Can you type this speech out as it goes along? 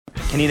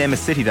Can you name a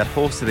city that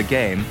hosted a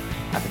game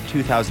at the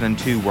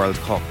 2002 World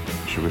Cup?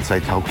 Should we say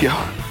Tokyo?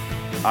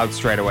 Out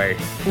straight away.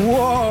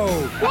 Whoa!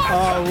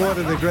 Oh, one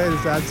of the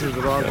greatest answers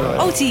of all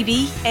time.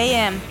 OTB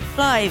AM,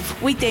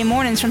 live weekday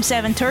mornings from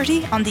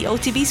 7:30 on the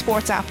OTB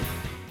Sports app.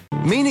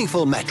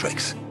 Meaningful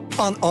metrics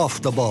on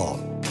Off the Ball.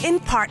 In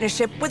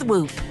partnership with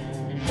Whoop,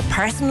 the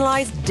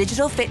personalised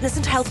digital fitness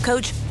and health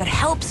coach that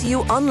helps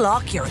you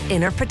unlock your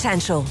inner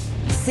potential.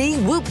 See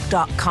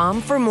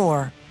whoop.com for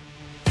more.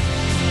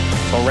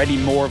 Already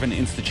more of an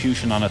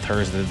institution on a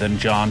Thursday than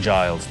John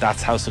Giles.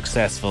 That's how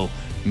successful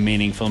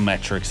Meaningful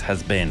Metrics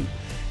has been.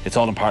 It's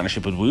all in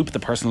partnership with Whoop, the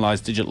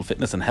personalised digital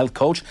fitness and health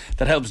coach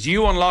that helps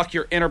you unlock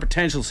your inner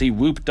potential. See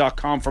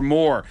whoop.com for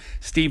more.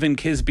 Stephen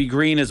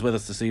Kisby-Green is with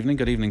us this evening.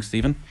 Good evening,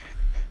 Stephen.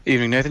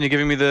 Evening, Nathan. You're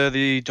giving me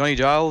the Johnny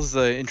Giles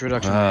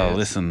introduction. Oh,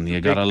 listen,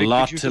 you got a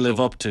lot to live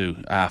up to.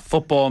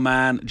 Football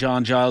man,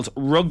 John Giles.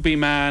 Rugby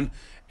man,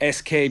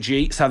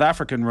 SKG, South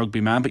African rugby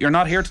man. But you're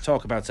not here to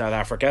talk about South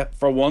Africa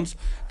for once.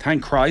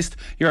 Thank Christ.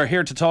 You're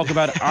here to talk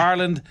about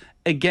Ireland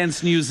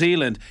against New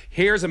Zealand.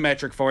 Here's a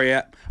metric for you.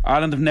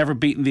 Ireland have never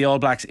beaten the All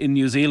Blacks in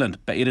New Zealand.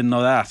 Bet you didn't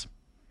know that.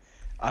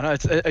 I know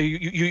it's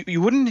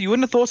you wouldn't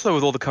have thought so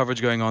with all the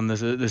coverage going on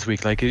this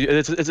week. Like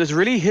it's a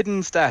really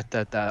hidden stat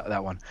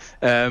that one.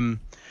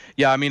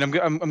 Yeah, I mean, I'm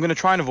going to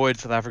try and avoid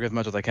South Africa as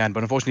much as I can,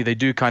 but unfortunately they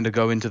do kind of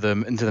go into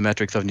the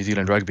metrics of New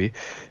Zealand rugby.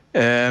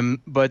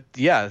 But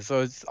yeah,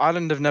 so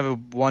Ireland have never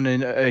won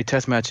a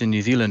Test match in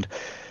New Zealand,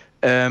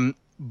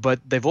 but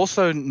they've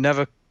also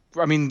never.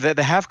 I mean,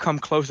 they have come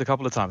close a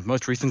couple of times.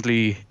 Most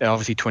recently,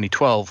 obviously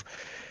 2012.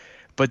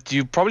 But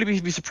you'd probably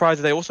be surprised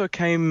that they also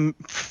came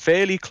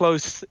fairly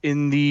close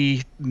in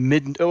the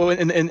in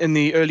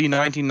the early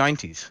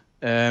 1990s.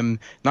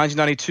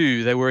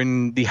 1992, they were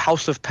in the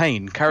House of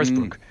Pain,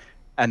 Carisbrooke,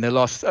 and they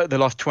lost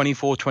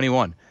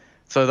 24-21.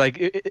 So like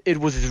it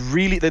was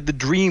really the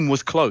dream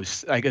was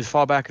close, like as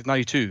far back as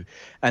 92,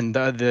 and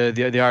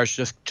the Irish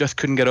just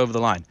couldn't get over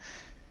the line.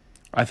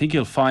 I think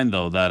you'll find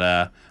though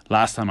that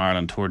last time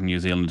Ireland toured New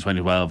Zealand in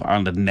 2012,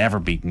 Ireland had never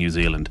beaten New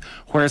Zealand,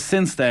 whereas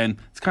since then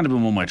it's kind of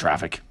been one-way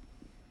traffic.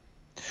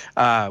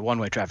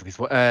 One-way traffic is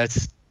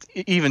it's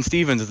even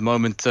Stevens at the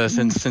moment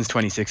since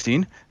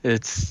 2016.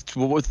 It's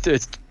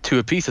two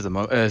apiece at the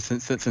moment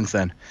since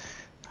then.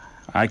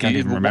 I can't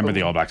even remember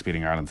the All Blacks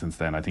beating Ireland since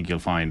then. I think you'll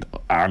find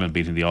Ireland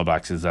beating the All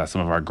Blacks is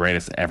some of our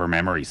greatest ever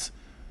memories.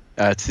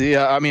 I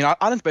mean,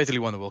 Ireland's basically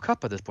won the World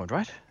Cup at this point,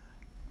 right?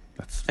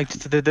 That's like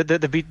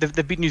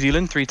they beat New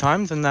Zealand 3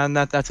 times, and then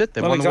that's it.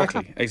 They won the World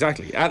Cup.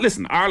 Exactly.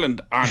 Listen,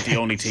 Ireland aren't the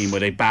only team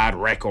with a bad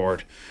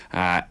record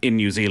in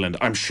New Zealand,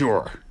 I'm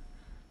sure.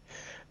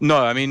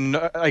 No, I mean,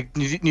 like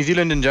New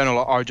Zealand in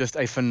general are just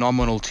a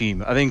phenomenal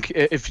team. I think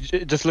if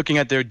just looking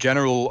at their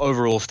general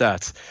overall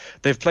stats,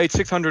 they've played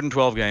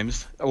 612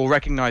 games, or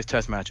recognised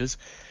Test matches.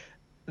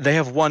 They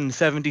have won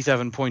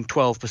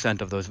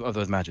 77.12% of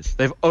those matches.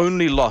 They've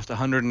only lost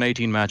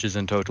 118 matches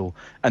in total,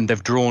 and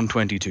they've drawn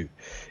 22.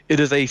 It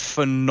is a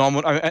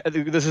phenomenal.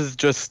 This is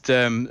just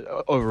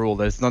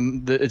overall.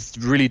 It's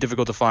really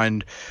difficult to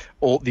find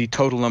all the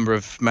total number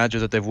of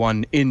matches that they've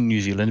won in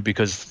New Zealand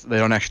because they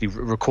don't actually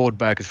record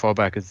back as far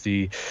back as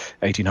the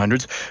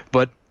 1800s.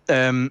 But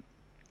they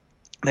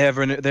have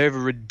a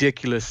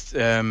ridiculous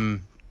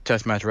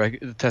test match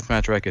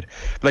record.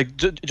 Like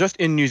just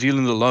in New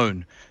Zealand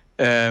alone.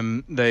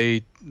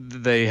 They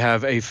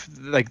have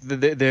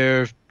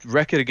their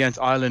record against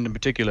Ireland in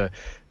particular.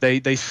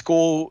 They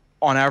score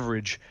on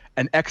average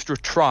an extra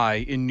try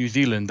in New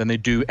Zealand than they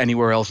do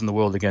anywhere else in the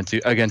world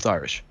against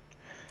Irish.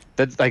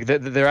 That like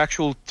their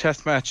actual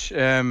Test match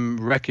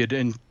record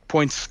in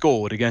points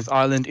scored against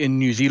Ireland in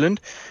New Zealand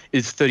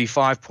is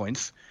 35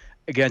 points.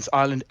 Against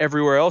Ireland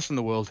everywhere else in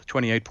the world,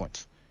 28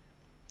 points.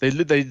 They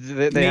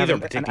neither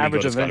have an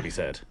average of got to be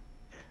said.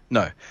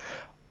 No.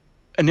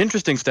 An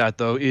interesting stat,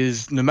 though,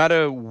 is no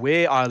matter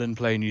where Ireland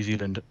play New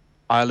Zealand,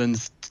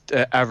 Ireland's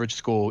average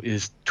score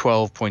is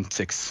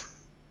 12.6.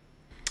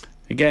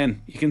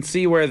 Again, you can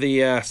see where the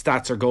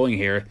stats are going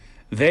here.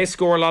 They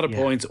score a lot of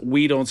points.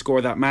 We don't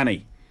score that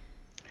many.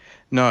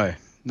 No.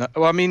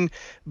 Well, I mean,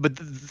 but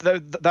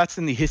that's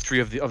in the history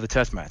of the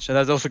Test match. And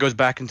that also goes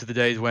back into the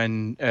days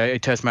when a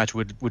Test match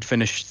would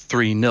finish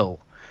 3-0,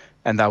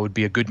 and that would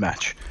be a good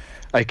match.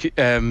 Like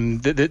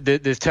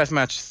there's Test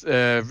match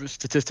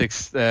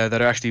statistics that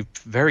are actually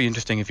very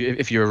interesting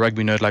if you're a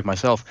rugby nerd like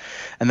myself,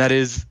 and that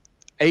is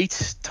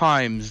 8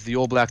 times the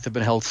All Blacks have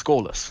been held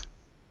scoreless.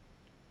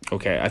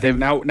 Okay, I think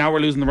now we're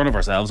losing the run of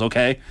ourselves.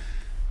 Okay,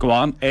 go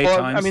on. 8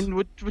 times. I mean,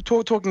 we're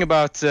talking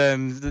about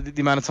the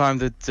amount of time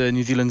that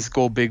New Zealand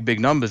score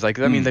big numbers. Like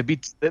I mean, they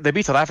beat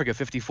South Africa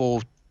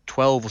 54-12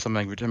 or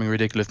something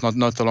ridiculous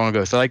not so long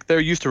ago. So like they're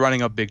used to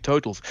running up big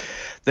totals.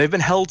 They've been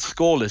held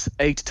scoreless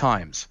 8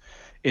 times.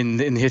 In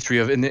the history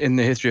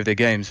of their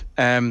games,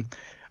 and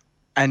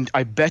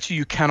I bet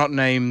you cannot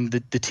name the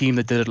team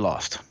that did it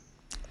last.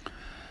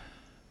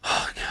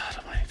 Oh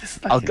God! This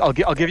is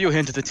I'll give you a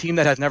hint. It's a team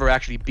that has never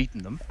actually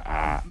beaten them.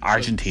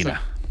 Argentina.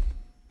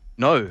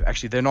 No,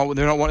 actually, they're not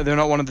one of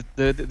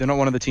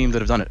the teams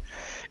that have done it.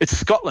 It's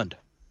Scotland.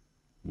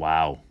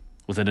 Wow!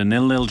 Was it a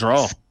 0-0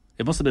 draw?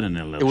 It must have been a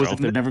 0-0 It was draw. a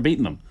They've never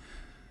beaten them.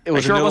 It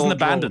was sure it wasn't 0-0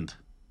 draw. abandoned.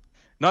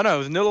 No, it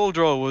was a 0-0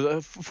 draw. It was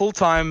a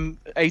full-time,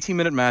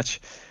 18-minute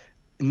match,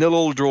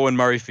 0-0 draw in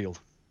Murrayfield,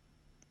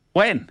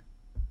 When?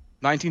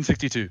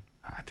 1962.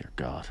 Ah, dear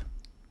God.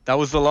 That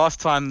was the last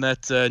time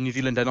that New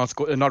Zealand had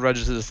not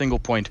registered a single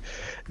point.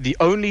 The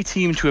only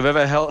team to have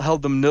ever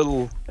held them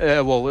nil,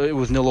 well, it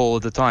was 0-0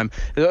 at the time.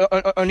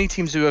 The only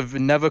teams who have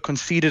never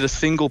conceded a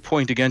single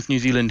point against New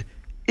Zealand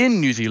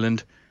in New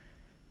Zealand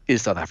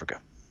is South Africa.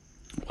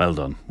 Well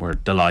done. We're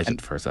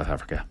delighted for South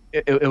Africa.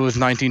 It was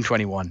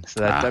 1921,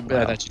 so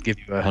that should give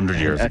you 100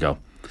 years ago.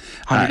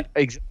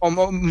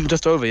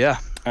 Just over, yeah.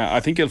 I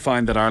think you'll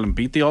find that Ireland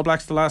beat the All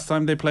Blacks the last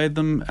time they played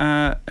them,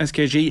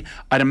 SKG.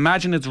 I'd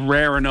imagine it's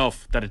rare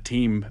enough that a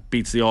team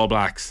beats the All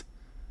Blacks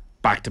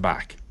back to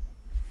back.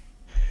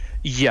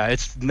 Yeah,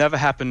 it's never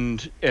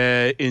happened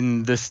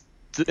in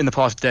the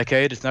past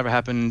decade. It's never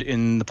happened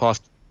in the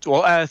past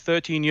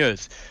 13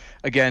 years.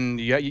 Again,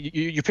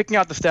 you're picking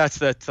out the stats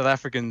that South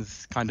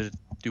Africans kind of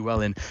do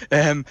well in.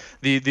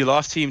 The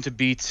last team to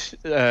beat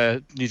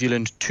New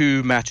Zealand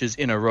 2 matches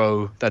in a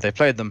row that they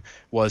played them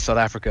was South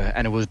Africa,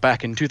 and it was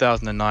back in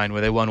 2009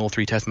 where they won all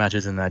 3 test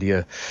matches in that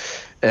year.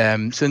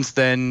 Since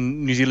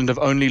then, New Zealand have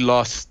only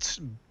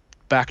lost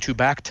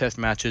back-to-back test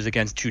matches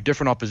against 2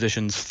 different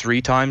oppositions 3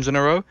 times in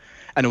a row,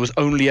 and it was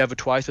only ever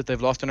twice that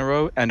they've lost in a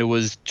row, and it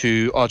was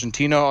to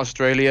Argentina,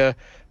 Australia,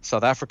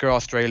 South Africa,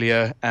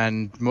 Australia,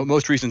 and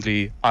most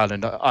recently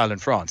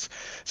Ireland, France.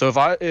 So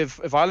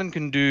if Ireland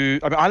can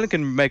Ireland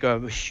can make a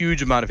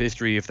huge amount of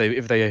history if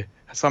they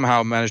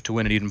somehow manage to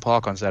win at Eden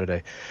Park on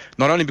Saturday.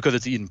 Not only because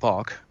it's Eden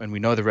Park and we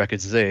know the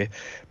record's there,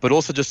 but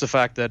also just the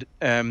fact that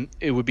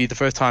it would be the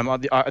first time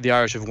the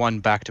Irish have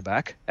won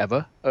back-to-back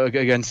ever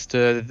against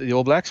the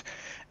All Blacks,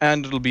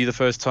 and it'll be the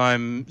first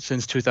time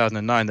since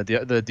 2009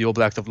 that the All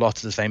Blacks have lost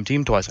to the same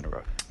team twice in a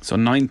row. So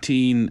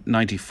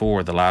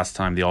 1994, the last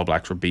time the All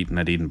Blacks were beaten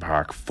at Eden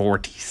Park,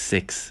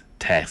 46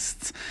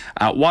 tests.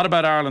 What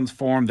about Ireland's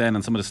form then,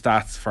 and some of the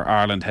stats for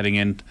Ireland heading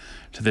into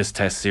this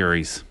test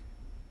series?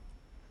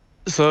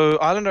 So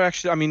Ireland are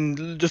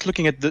actually, just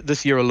looking at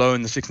this year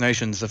alone, the Six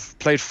Nations have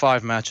played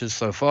 5 matches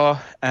so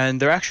far, and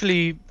they're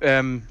actually,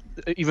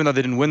 even though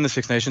they didn't win the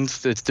Six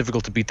Nations, it's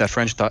difficult to beat that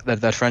French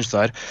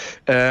side.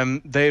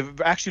 They're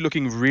actually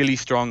looking really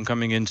strong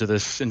coming into the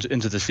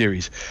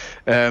series.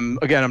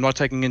 Again, I'm not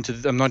taking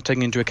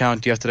into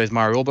account yesterday's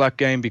Maori All Black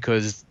game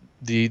because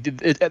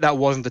that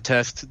wasn't the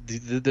test.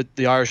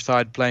 The Irish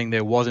side playing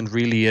there wasn't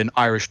really an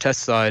Irish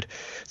test side,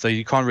 so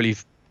you can't really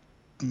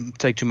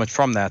take too much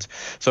from that.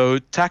 So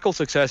tackle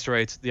success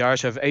rates, the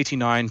Irish have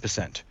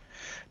 89%.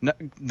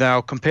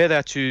 Now compare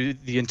that to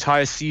the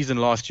entire season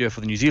last year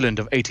for the New Zealand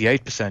of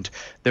 88%.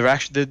 They're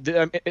actually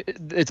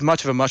it's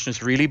much of a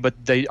muchness really,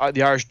 but the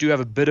Irish do have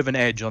a bit of an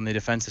edge on the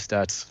defensive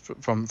stats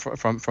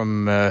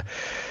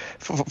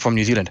from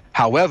New Zealand.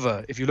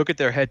 However, if you look at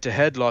their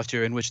head-to-head last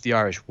year in which the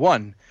Irish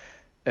won,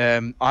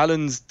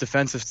 Ireland's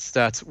defensive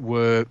stats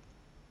were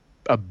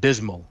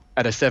abysmal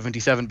at a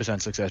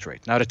 77% success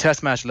rate. Now, at a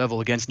test match level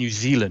against New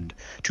Zealand,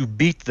 to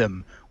beat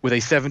them with a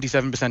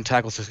 77%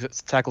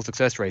 tackle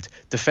success rate,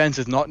 defense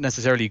is not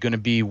necessarily going to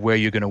be where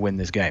you're going to win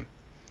this game.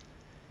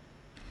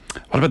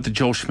 What about the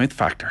Joe Schmidt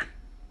factor?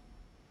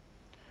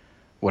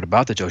 What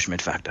about the Joe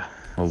Schmidt factor?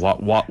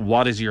 Well,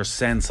 what is your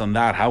sense on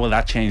that? How will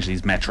that change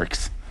these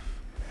metrics?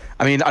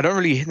 I mean, I don't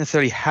really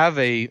necessarily have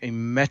a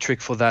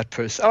metric for that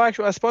per se. Oh,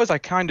 actually, I suppose I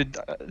kind of...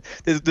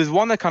 There's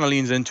one that kind of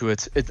leans into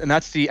it, and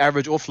that's the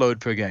average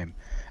offload per game,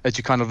 as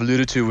you kind of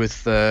alluded to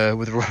with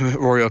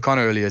Rory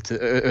O'Connor earlier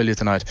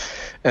tonight.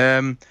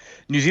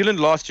 New Zealand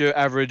last year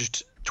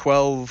averaged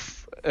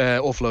 12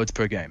 offloads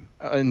per game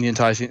over the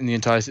entire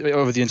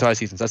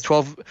season. So that's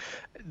 12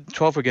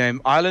 per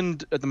game.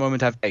 Ireland at the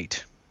moment have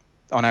 8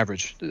 on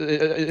average,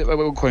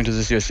 according to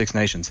this year's Six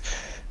Nations.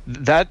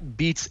 That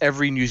beats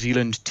every New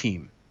Zealand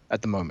team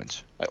at the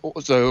moment.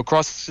 So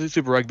across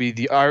Super Rugby,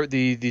 the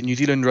New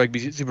Zealand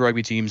Super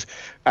Rugby teams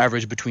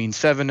average between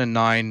 7 and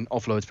 9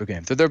 offloads per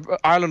game. So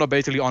Ireland are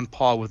basically on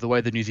par with the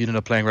way that New Zealand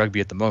are playing rugby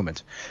at the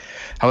moment.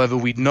 However,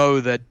 we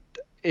know that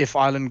if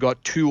Ireland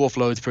got 2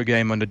 offloads per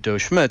game under Joe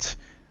Schmidt,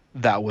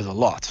 that was a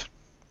lot.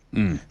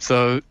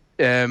 So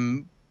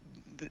if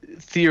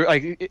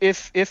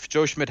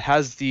Joe Schmidt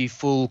has the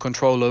full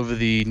control over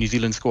the New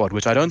Zealand squad,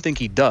 which I don't think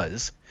he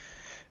does,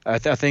 I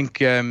think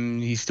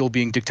he's still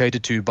being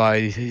dictated to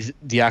by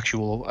the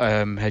actual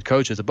head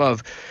coaches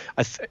above.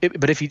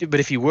 But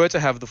if he were to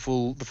have the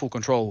full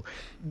control,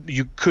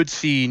 you could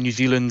see New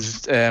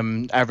Zealand's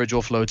average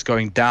offloads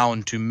going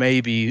down to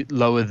maybe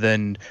lower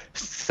than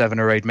 7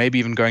 or 8, maybe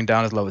even going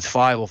down as low as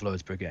 5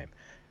 offloads per game.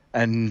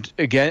 And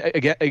again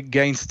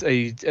against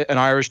an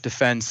Irish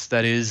defence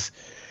that is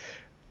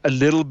a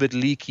little bit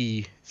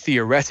leaky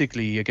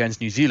theoretically against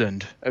New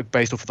Zealand,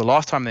 based off of the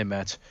last time they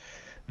met,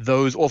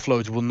 those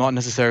offloads will not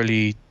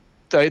necessarily...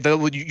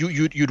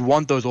 You'd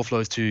want those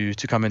offloads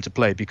to come into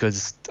play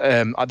because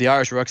the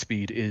Irish ruck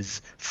speed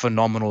is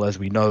phenomenal, as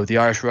we know. The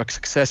Irish ruck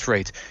success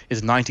rate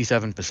is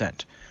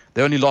 97%.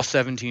 They only lost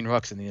 17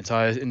 rucks in the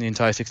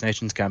entire Six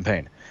Nations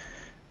campaign.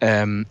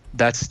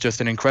 That's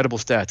just an incredible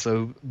stat.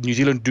 So New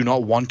Zealand do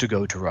not want to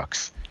go to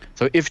rucks.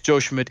 So if Joe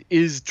Schmidt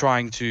is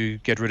trying to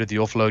get rid of the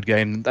offload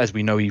game, as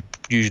we know he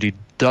usually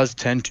does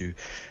tend to,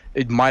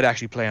 it might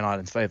actually play in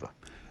Ireland's favour.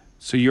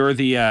 So you're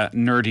the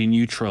nerdy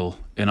neutral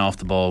in Off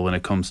the Ball when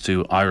it comes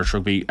to Irish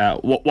rugby.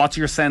 What's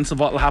your sense of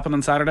what will happen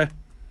on Saturday?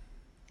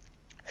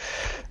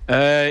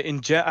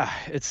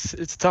 It's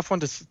a tough one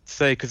to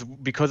say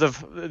because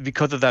of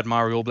that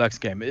Maori All Blacks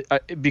game.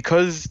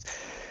 Because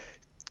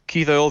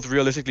Keith Earls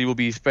realistically will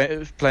be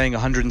playing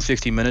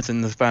 160 minutes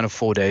in the span of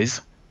 4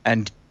 days,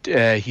 and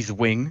he's a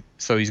wing,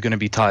 so he's going to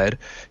be tired.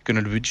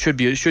 Should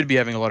be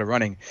having a lot of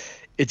running.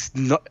 It's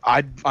not.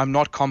 I'm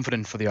not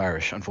confident for the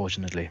Irish,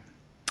 unfortunately.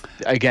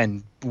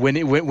 Again,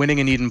 winning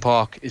in Eden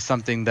Park is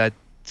something that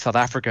South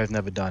Africa has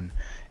never done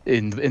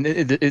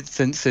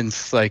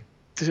since like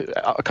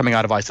coming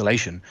out of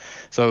isolation.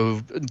 So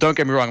don't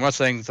get me wrong. I'm not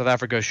saying South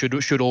Africa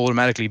should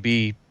automatically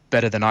be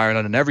better than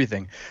Ireland and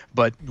everything,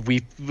 but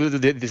the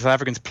South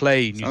Africans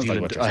play New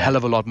Zealand a hell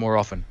of a lot more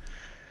often.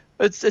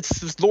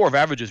 It's law of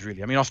averages,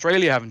 really. I mean,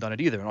 Australia haven't done it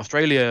either, and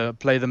Australia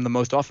play them the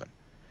most often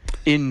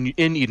in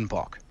Eden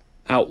Park.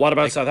 What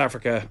about South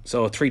Africa?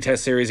 So a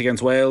 3-test series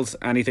against Wales.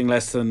 Anything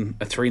less than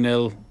a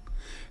 3-0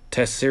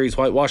 test series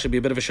whitewash would be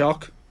a bit of a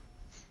shock.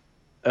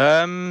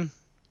 No,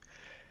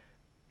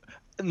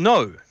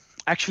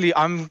 actually,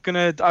 I'm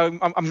gonna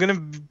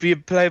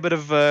play a bit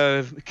of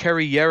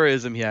Kerry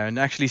Yearism here and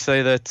actually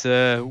say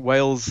that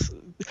Wales.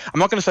 I'm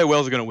not going to say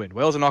Wales are going to win.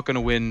 Wales are not going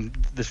to win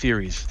the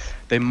series.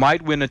 They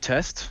might win a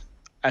test,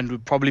 and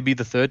would probably be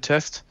the third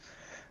test,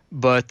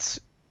 but.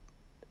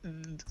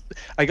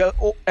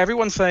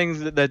 Everyone's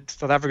saying that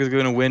South Africa is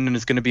going to win and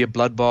it's going to be a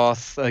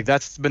bloodbath. Like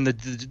that's been the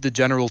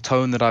general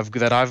tone that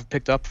I've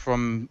picked up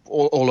from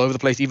all over the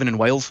place, even in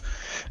Wales.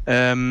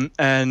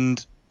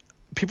 And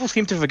people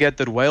seem to forget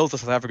that Wales is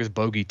South Africa's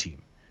bogey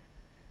team.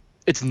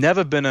 It's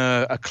never been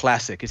a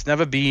classic. It's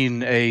never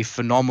been a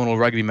phenomenal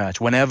rugby match.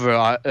 Whenever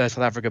South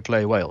Africa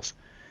play Wales,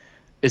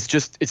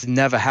 it's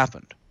never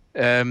happened.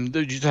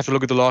 You just have to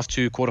look at the last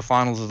two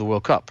quarterfinals of the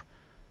World Cup.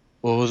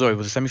 Was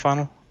it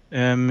semi-final?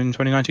 In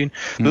 2019,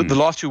 the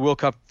last two World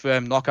Cup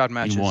knockout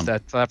matches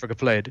that South Africa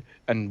played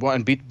and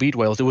beat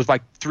Wales, it was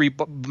like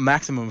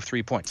maximum of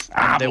 3 points.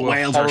 But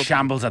Wales are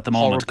shambles at the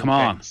moment. Come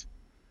on.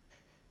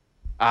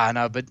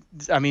 No, but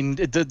I mean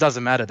it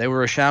doesn't matter. They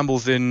were a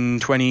shambles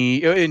in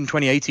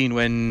 2018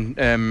 when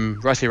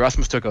Rassie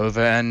Erasmus took over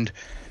and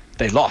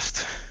they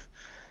lost.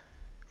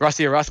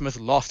 Rassie Erasmus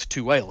lost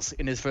to Wales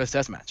in his first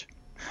Test match.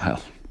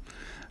 Well,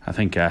 I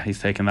think he's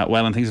taken that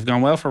well, and things have gone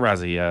well for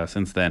Rassie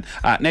since then.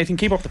 Nathan,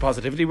 keep up the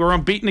positivity. We're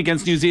unbeaten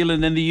against New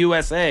Zealand in the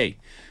USA,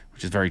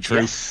 which is very true.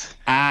 Yes.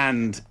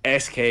 And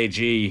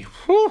SKG.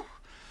 Whew.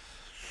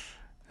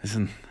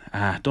 Listen,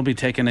 don't be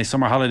taking a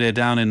summer holiday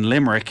down in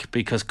Limerick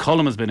because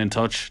Cullum has been in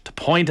touch to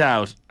point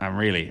out, and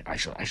really, I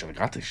should have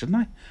got this, shouldn't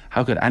I?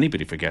 How could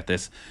anybody forget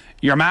this?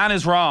 Your man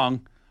is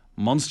wrong.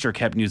 Munster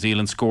kept New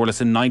Zealand scoreless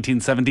in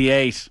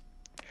 1978.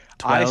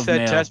 I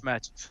said Test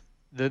matches.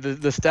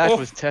 The stat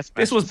was Test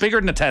matches. This was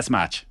bigger than a Test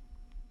match.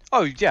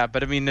 Oh yeah,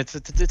 but I mean it's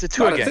a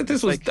tour game.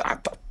 This was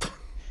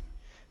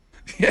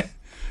yeah.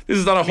 This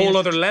is on a whole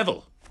other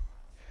level.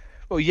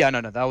 Oh yeah, no,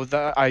 that was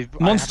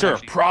Munster,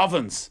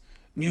 province,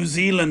 New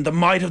Zealand, the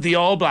might of the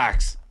All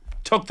Blacks,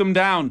 took them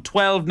down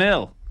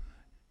 12-0.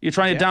 You're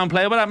trying to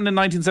downplay what happened in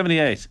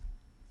 1978?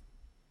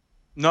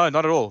 No,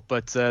 not at all.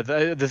 But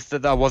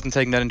I wasn't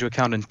taking that into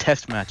account in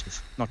Test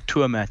matches, not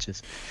tour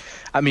matches.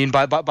 I mean,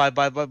 by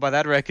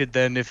that record,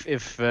 then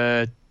if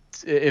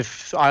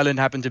Ireland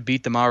happened to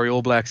beat the Maori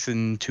All Blacks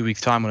in 2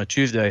 weeks' time on a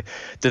Tuesday,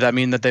 did that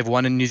mean that they've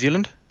won in New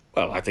Zealand?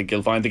 Well, I think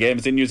you'll find the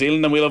game's in New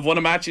Zealand and we'll have won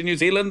a match in New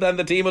Zealand and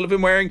the team will have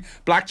been wearing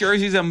black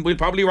jerseys and we'll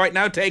probably right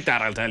now take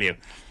that, I'll tell you.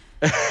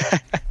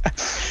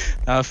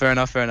 No, fair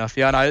enough.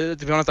 Yeah, and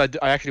to be honest,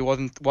 I actually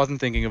wasn't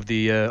thinking of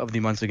the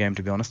Munster game,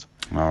 to be honest.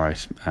 All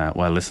right.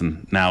 Well,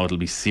 listen, now it'll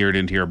be seared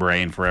into your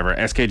brain forever.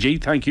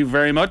 SKG, thank you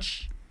very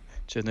much.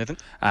 Cheers, Nathan.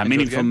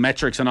 Meaningful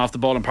metrics and Off the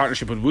Ball in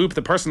partnership with Whoop,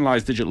 the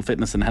personalised digital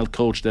fitness and health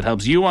coach that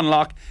helps you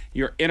unlock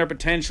your inner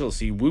potential.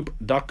 See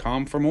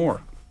whoop.com for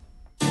more.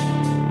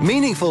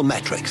 Meaningful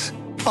metrics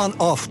on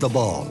Off the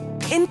Ball.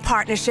 In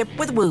partnership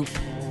with Whoop,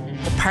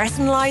 the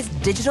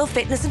personalised digital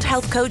fitness and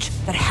health coach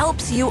that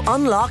helps you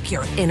unlock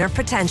your inner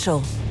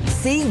potential.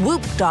 See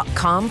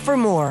whoop.com for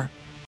more.